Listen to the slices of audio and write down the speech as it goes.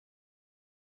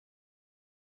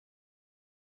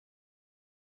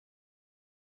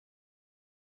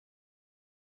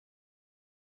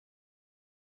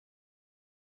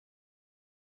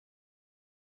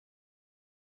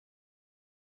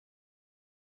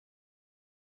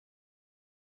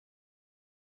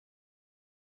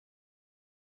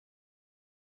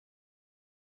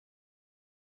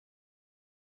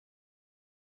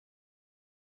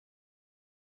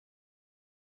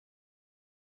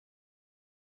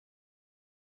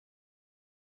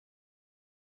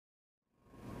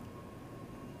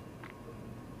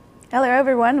Hello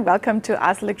everyone, welcome to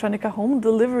Ars Electronica Home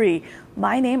Delivery.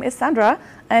 My name is Sandra,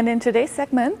 and in today's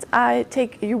segment I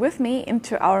take you with me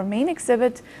into our main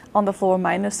exhibit on the floor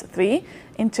 -3,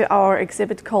 into our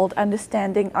exhibit called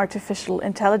Understanding Artificial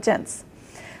Intelligence.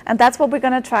 And that's what we're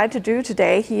going to try to do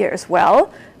today here as well.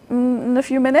 In a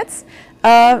few minutes,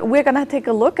 we're going to take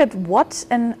a look at what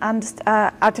an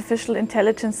artificial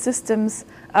intelligence systems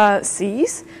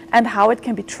sees and how it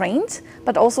can be trained,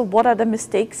 but also what are the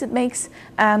mistakes it makes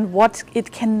and what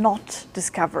it cannot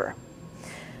discover.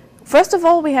 First of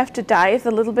all, we have to dive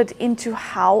a little bit into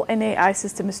how an AI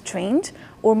system is trained,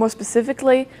 or more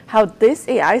specifically, how this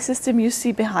AI system you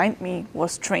see behind me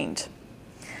was trained.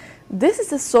 This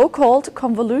is a so-called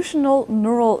Convolutional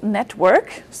Neural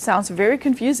Network. Sounds very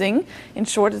confusing. In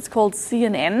short, it's called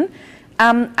CNN.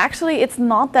 Actually, it's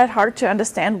not that hard to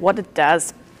understand what it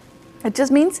does. It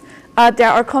just means there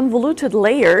are convoluted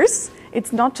layers.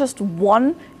 It's not just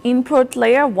one input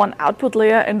layer, one output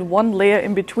layer, and one layer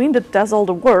in between that does all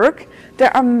the work.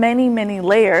 There are many, many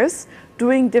layers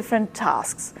doing different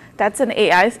tasks. That's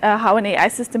how an AI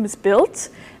system is built.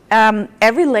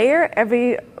 Every layer,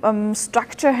 every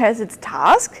structure has its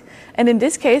task, and in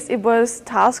this case it was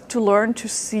tasked to learn to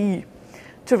see,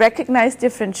 to recognize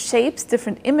different shapes,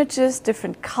 different images,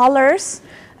 different colors,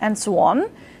 and so on.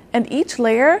 And each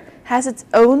layer has its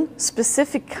own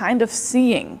specific kind of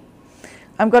seeing.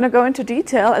 I'm going to go into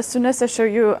detail as soon as I show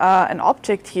you an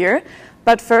object here,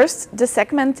 but first the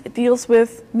segment deals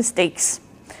with mistakes.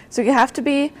 So you have to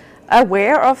be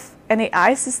aware of an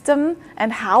AI system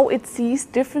and how it sees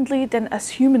differently than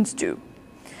as humans do.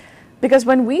 Because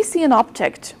when we see an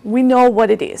object, we know what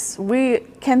it is. We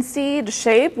can see the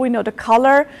shape, we know the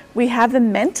color, we have a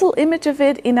mental image of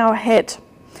it in our head.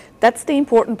 That's the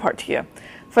important part here.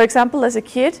 For example, as a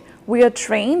kid, we are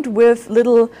trained with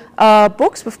little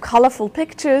books with colorful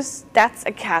pictures. That's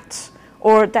a cat,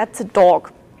 or that's a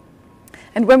dog.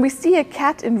 And when we see a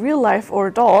cat in real life or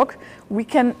a dog, we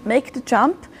can make the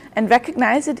jump and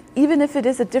recognize it even if it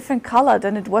is a different color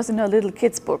than it was in a little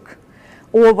kid's book.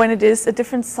 Or when it is a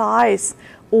different size,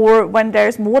 or when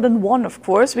there's more than one, of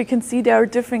course, we can see there are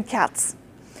different cats.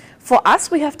 For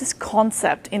us, we have this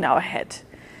concept in our head.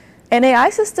 An AI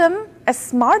system, as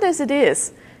smart as it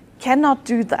is, cannot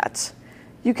do that.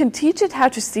 You can teach it how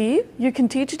to see, you can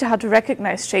teach it how to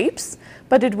recognize shapes,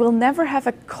 but it will never have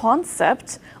a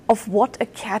concept of what a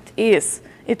cat is.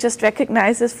 It just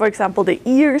recognizes, for example, the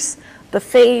ears, the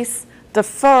face, the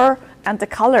fur, and the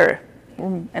color,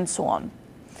 and so on.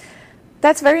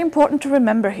 That's very important to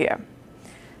remember here.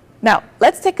 Now,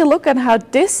 let's take a look at how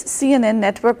this CNN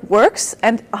network works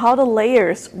and how the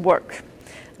layers work.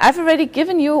 I've already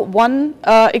given you one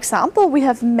example. We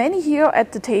have many here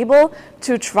at the table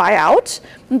to try out.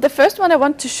 And the first one I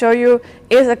want to show you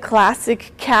is a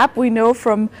classic cab we know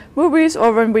from movies,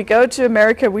 or when we go to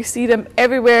America, we see them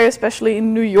everywhere, especially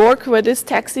in New York, where this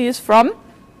taxi is from.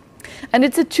 And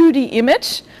it's a 2D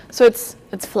image, so it's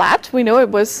flat. We know it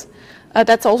was,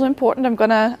 that's also important. I'm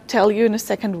gonna tell you in a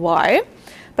second why.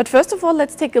 But first of all,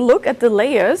 let's take a look at the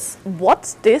layers,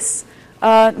 what this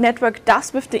network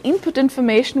does with the input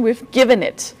information we've given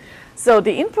it. So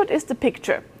the input is the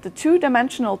picture, the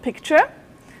two-dimensional picture.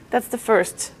 That's the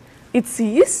first it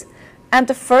sees. And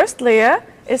the first layer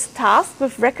is tasked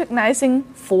with recognizing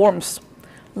forms,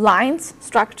 lines,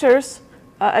 structures.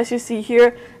 As you see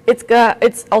here,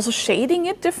 it's also shading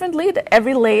it differently.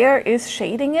 Every layer is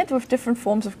shading it with different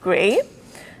forms of gray.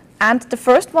 And the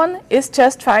first one is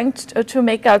just trying to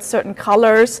make out certain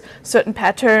colors, certain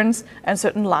patterns, and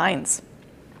certain lines.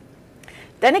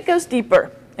 Then it goes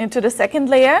deeper into the second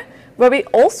layer, where we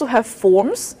also have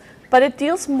forms, but it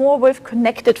deals more with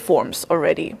connected forms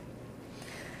already.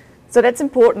 So that's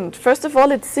important. First of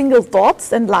all, it's single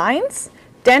dots and lines.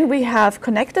 Then we have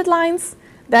connected lines.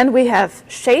 Then we have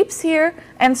shapes here,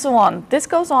 and so on. This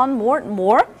goes on more and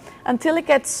more until it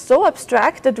gets so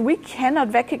abstract that we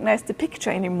cannot recognize the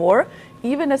picture anymore.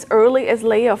 Even as early as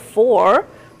layer 4,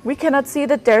 we cannot see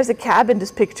that there's a cab in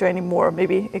this picture anymore,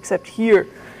 maybe except here.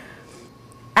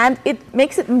 And it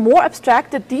makes it more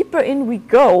abstract the deeper in we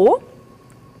go.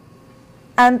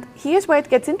 And here's where it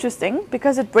gets interesting,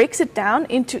 because it breaks it down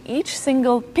into each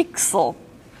single pixel.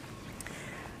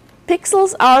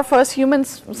 Pixels are, for us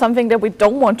humans, something that we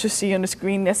don't want to see on the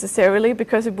screen necessarily,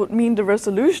 because it would mean the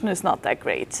resolution is not that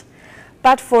great.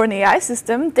 But for an AI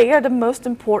system, they are the most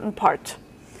important part.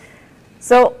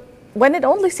 So when it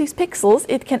only sees pixels,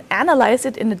 it can analyze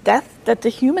it in a depth that the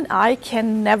human eye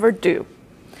can never do.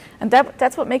 And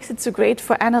that's what makes it so great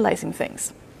for analyzing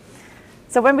things.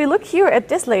 So when we look here at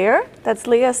this layer, that's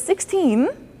layer 16,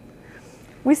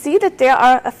 we see that there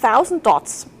are 1,000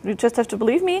 dots. You just have to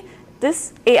believe me.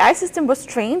 this AI system was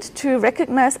trained to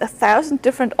recognize 1,000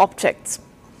 different objects.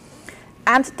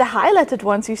 And the highlighted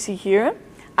ones you see here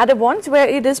are the ones where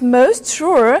it is most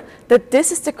sure that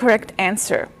this is the correct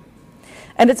answer.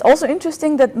 And it's also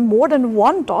interesting that more than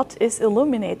one dot is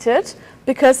illuminated,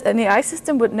 because an AI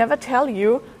system would never tell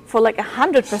you for like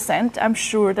 100%, I'm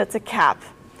sure that's a cap.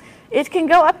 It can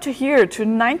go up to here to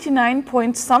 99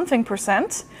 point something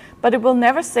 %, but it will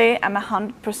never say I'm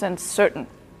 100% certain.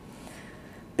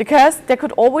 Because there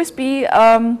could always be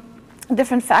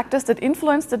different factors that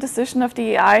influence the decision of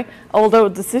the AI, although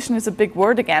decision is a big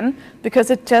word again, because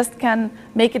it just can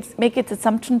make its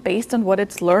assumption based on what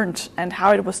it's learned and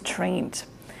how it was trained.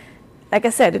 Like I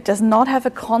said, it does not have a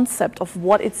concept of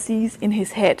what it sees in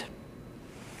his head.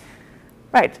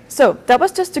 Right, so that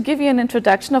was just to give you an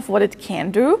introduction of what it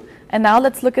can do, and now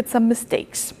let's look at some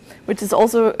mistakes, which is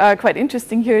also quite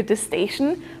interesting here at this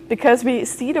station, because we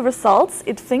see the results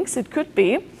it thinks it could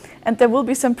be, and there will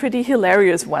be some pretty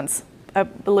hilarious ones,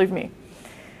 believe me.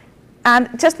 And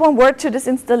just one word to this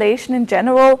installation in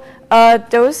general,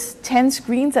 those 10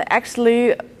 screens are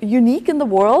actually unique in the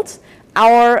world.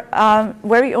 Our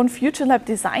very own FutureLab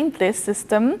designed this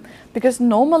system because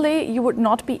normally you would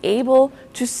not be able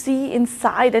to see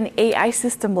inside an AI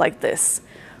system like this.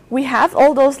 We have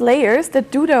all those layers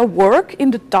that do their work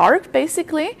in the dark,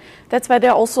 basically. That's why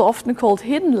they're also often called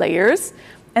hidden layers,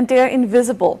 and they're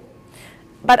invisible.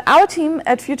 But our team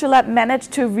at FutureLab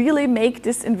managed to really make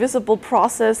this invisible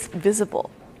process visible.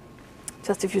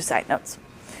 Just a few side notes.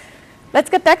 Let's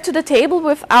get back to the table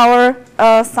with our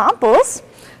samples.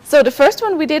 So the first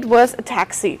one we did was a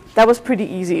taxi. That was pretty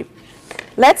easy.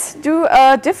 Let's do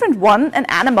a different one, an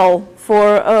animal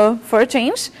for a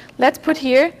change. Let's put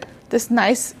here this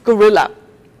nice gorilla.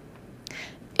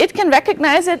 It can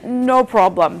recognize it, no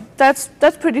problem. That's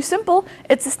pretty simple.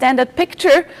 It's a standard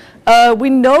picture. We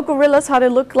know gorillas, how they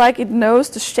look like. It knows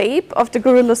the shape of the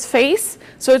gorilla's face,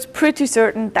 so it's pretty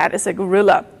certain that is a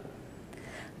gorilla.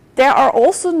 There are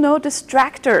also no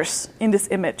distractors in this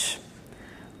image.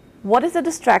 What is a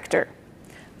distractor?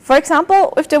 For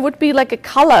example, if there would be like a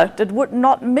color that would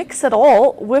not mix at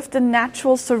all with the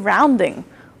natural surrounding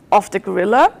of the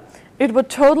gorilla, it would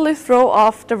totally throw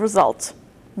off the result.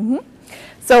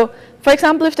 So, for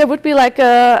example, if there would be like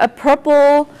a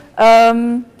purple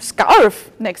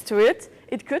scarf next to it,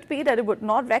 it could be that it would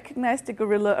not recognize the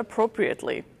gorilla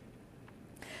appropriately.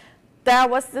 There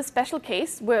was this special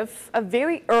case with a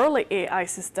very early AI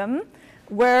system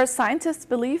where scientists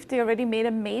believed they already made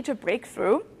a major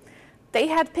breakthrough. They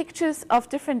had pictures of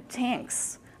different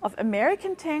tanks, of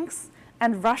American tanks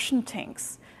and Russian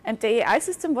tanks. And the AI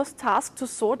system was tasked to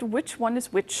sort which one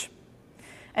is which.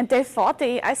 And they thought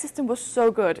the AI system was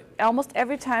so good. Almost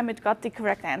every time it got the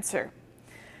correct answer.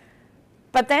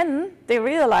 But then they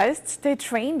realized they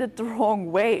trained it the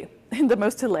wrong way, in the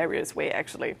most hilarious way,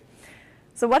 actually.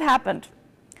 So what happened?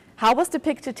 How was the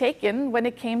picture taken when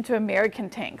it came to American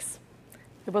tanks?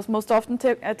 It was most often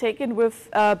taken with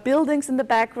buildings in the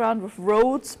background, with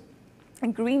roads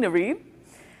and greenery.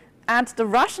 And the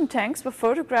Russian tanks were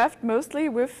photographed mostly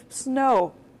with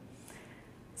snow.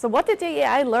 So what did the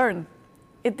AI learn?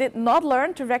 It did not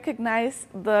learn to recognize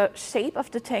the shape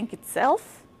of the tank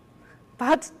itself,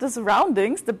 but the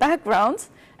surroundings, the background,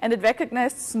 and it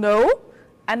recognized snow,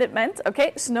 and it meant,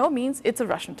 okay, snow means it's a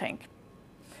Russian tank.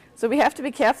 So we have to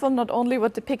be careful not only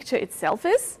what the picture itself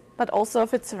is, but also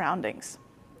of its surroundings.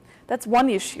 That's one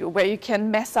issue where you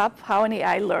can mess up how an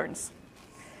AI learns.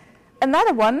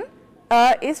 Another one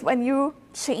is when you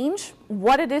change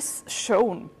what it is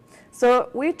shown. So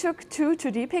we took 2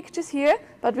 2D pictures here,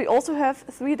 but we also have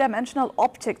 3-dimensional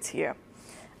objects here.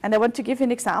 And I want to give you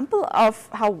an example of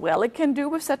how well it can do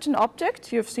with such an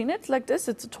object. You've seen it like this,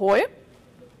 it's a toy.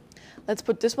 Let's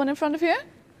put this one in front of you.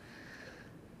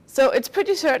 So it's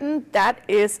pretty certain that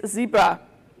is a zebra.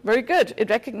 Very good. It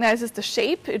recognizes the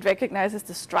shape, it recognizes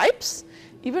the stripes.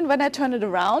 Even when I turn it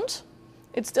around,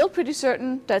 it's still pretty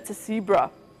certain that's a zebra,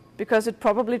 because it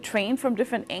probably trained from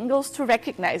different angles to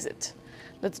recognize it.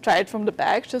 Let's try it from the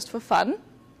back just for fun.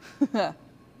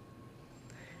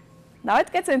 Now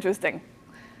it gets interesting.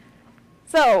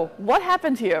 So what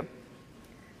happened here?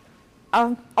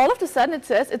 All of a sudden it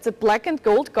says it's a black and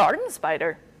gold garden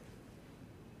spider.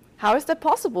 How is that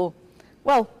possible?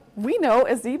 Well, we know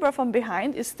a zebra from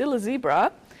behind is still a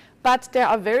zebra, but there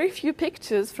are very few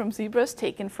pictures from zebras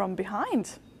taken from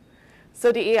behind.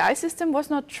 So the AI system was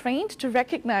not trained to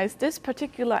recognize this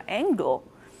particular angle.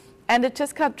 And it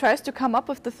just tries to come up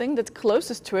with the thing that's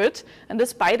closest to it. And the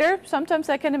spider, sometimes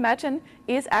I can imagine,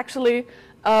 is actually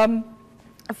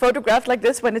a a photograph like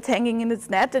this when it's hanging in its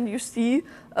net and you see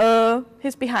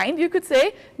his behind, you could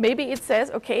say, maybe it says,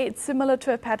 okay, it's similar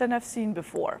to a pattern I've seen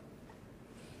before.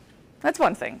 That's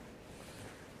one thing.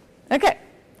 Okay,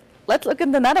 let's look at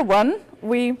another one.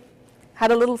 We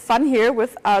had a little fun here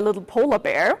with our little polar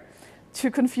bear to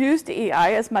confuse the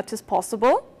AI as much as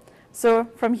possible. So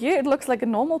from here it looks like a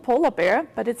normal polar bear,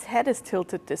 but its head is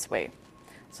tilted this way.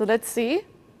 So let's see,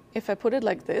 if I put it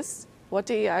like this, what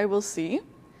the AI will see.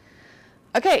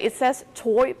 Okay, it says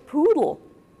toy poodle.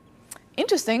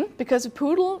 Interesting, because a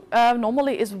poodle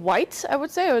normally is white, I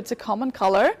would say, or it's a common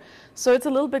color. So it's a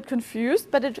little bit confused,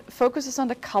 but it focuses on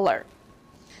the color.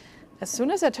 As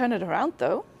soon as I turn it around,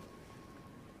 though,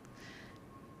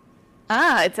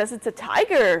 it says it's a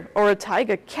tiger or a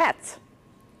tiger cat.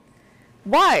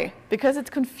 Why? Because it's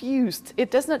confused.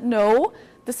 It does not know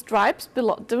the stripes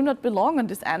do not belong on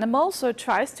this animal, so it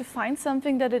tries to find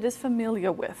something that it is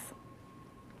familiar with.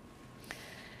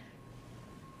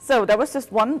 So that was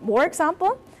just one more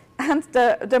example. And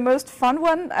the most fun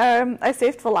one I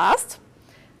saved for last.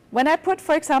 When I put,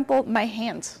 for example, my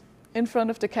hand in front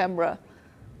of the camera,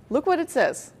 look what it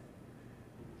says.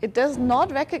 It does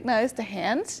not recognize the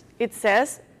hand. It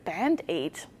says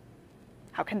Band-Aid.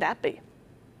 How can that be?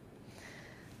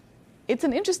 It's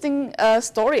an interesting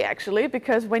story, actually,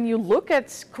 because when you look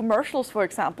at commercials, for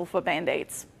example, for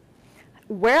Band-Aids,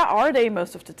 where are they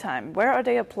most of the time? Where are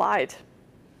they applied?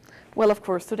 Well, of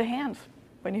course, to the hand,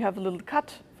 when you have a little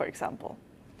cut, for example.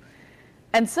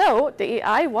 And so the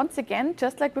AI, once again,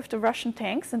 just like with the Russian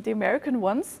tanks and the American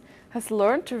ones, has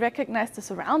learned to recognize the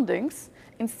surroundings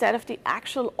instead of the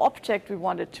actual object we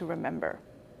wanted to remember.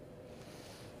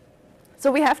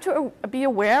 So we have to be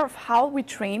aware of how we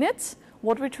train it,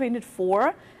 what we train it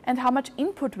for, and how much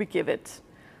input we give it.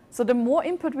 So the more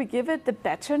input we give it, the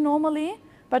better normally,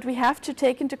 but we have to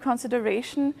take into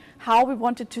consideration how we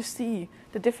want it to see,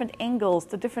 the different angles,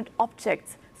 the different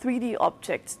objects, 3D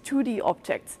objects, 2D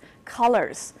objects,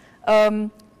 colors.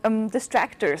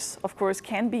 Distractors, of course,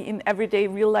 can be in everyday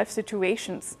real-life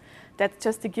situations. That's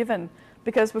just a given.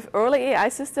 Because with early AI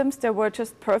systems, there were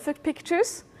just perfect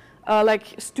pictures,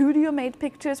 like studio-made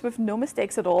pictures with no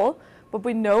mistakes at all, but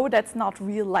we know that's not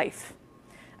real life.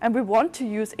 And we want to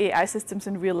use AI systems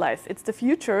in real life. It's the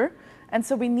future, and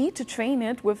so we need to train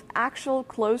it with actual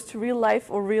close to real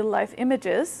life or real life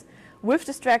images, with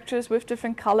distractors, with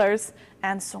different colors,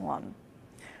 and so on.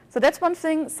 So that's one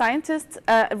thing scientists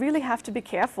really have to be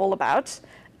careful about,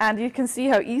 and you can see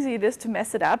how easy it is to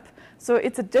mess it up. So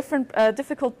it's a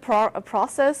difficult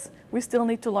process. We still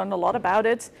need to learn a lot about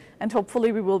it, and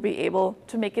hopefully we will be able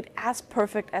to make it as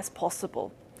perfect as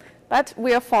possible. But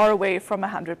we are far away from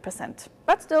 100%.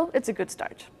 But still, it's a good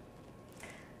start.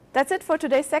 That's it for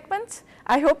today's segment.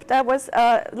 I hope that was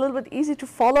a little bit easy to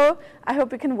follow. I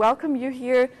hope we can welcome you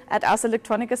here at Ars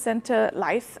Electronica Center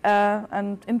live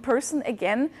and in person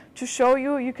again to show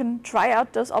you. You can try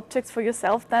out those objects for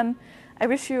yourself then. I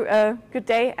wish you a good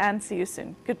day and see you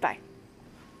soon. Goodbye.